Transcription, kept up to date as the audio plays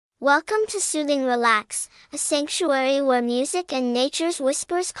Welcome to Soothing Relax, a sanctuary where music and nature's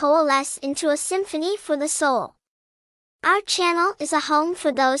whispers coalesce into a symphony for the soul. Our channel is a home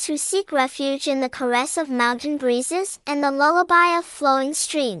for those who seek refuge in the caress of mountain breezes and the lullaby of flowing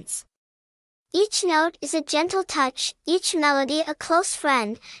streams. Each note is a gentle touch, each melody a close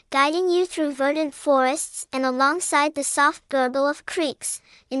friend, guiding you through verdant forests and alongside the soft gurgle of creeks.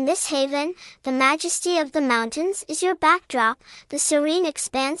 In this haven, the majesty of the mountains is your backdrop, the serene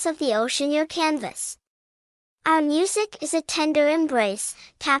expanse of the ocean your canvas. Our music is a tender embrace,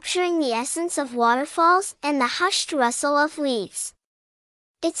 capturing the essence of waterfalls and the hushed rustle of leaves.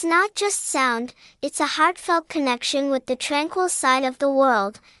 It's not just sound, it's a heartfelt connection with the tranquil side of the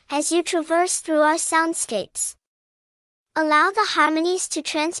world, as you traverse through our soundscapes. Allow the harmonies to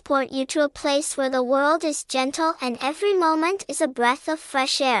transport you to a place where the world is gentle and every moment is a breath of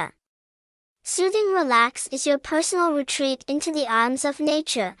fresh air. Soothing Relax is your personal retreat into the arms of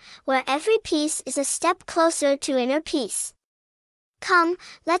nature, where every piece is a step closer to inner peace. Come,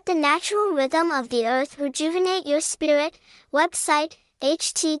 let the natural rhythm of the earth rejuvenate your spirit. Website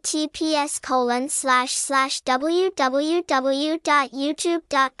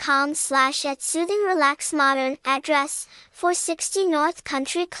https://www.youtube.com/@soothing-relax-modern. Address 460 North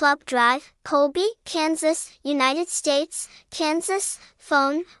Country Club Drive, Colby, Kansas, United States, Kansas.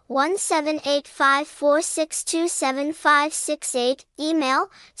 Phone 1-785-462-7568.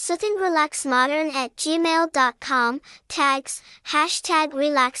 Email soothingrelaxmodern@gmail.com. Tags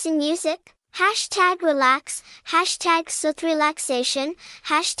 #relaxingmusic, #relax, #soothingrelaxation,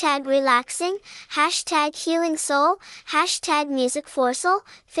 #relaxing, #healingsoul, #musicforsoul.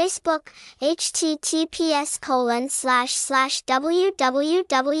 Facebook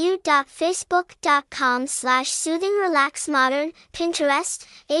https://www.facebook.com/soothingrelaxmodern. Pinterest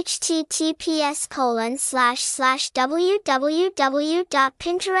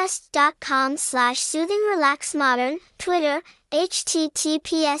https://www.pinterest.com/soothingrelaxmodern. Twitter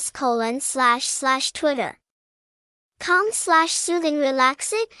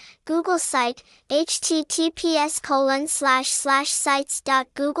https://twitter.com/soothingrelaxing. Google site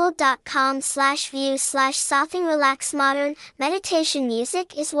https://sites.google.com/view/soothing-relax-modern. Meditation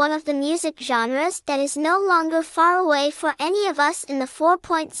music is one of the music genres that is no longer far away for any of us in the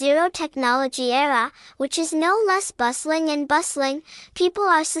 4.0 technology era, which is no less bustling and bustling. People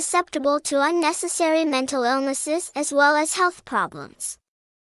are susceptible to unnecessary mental illnesses as well as health problems.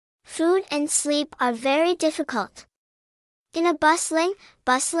 Food and sleep are very difficult in a bustling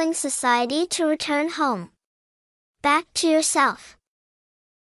society to return home. Back to yourself.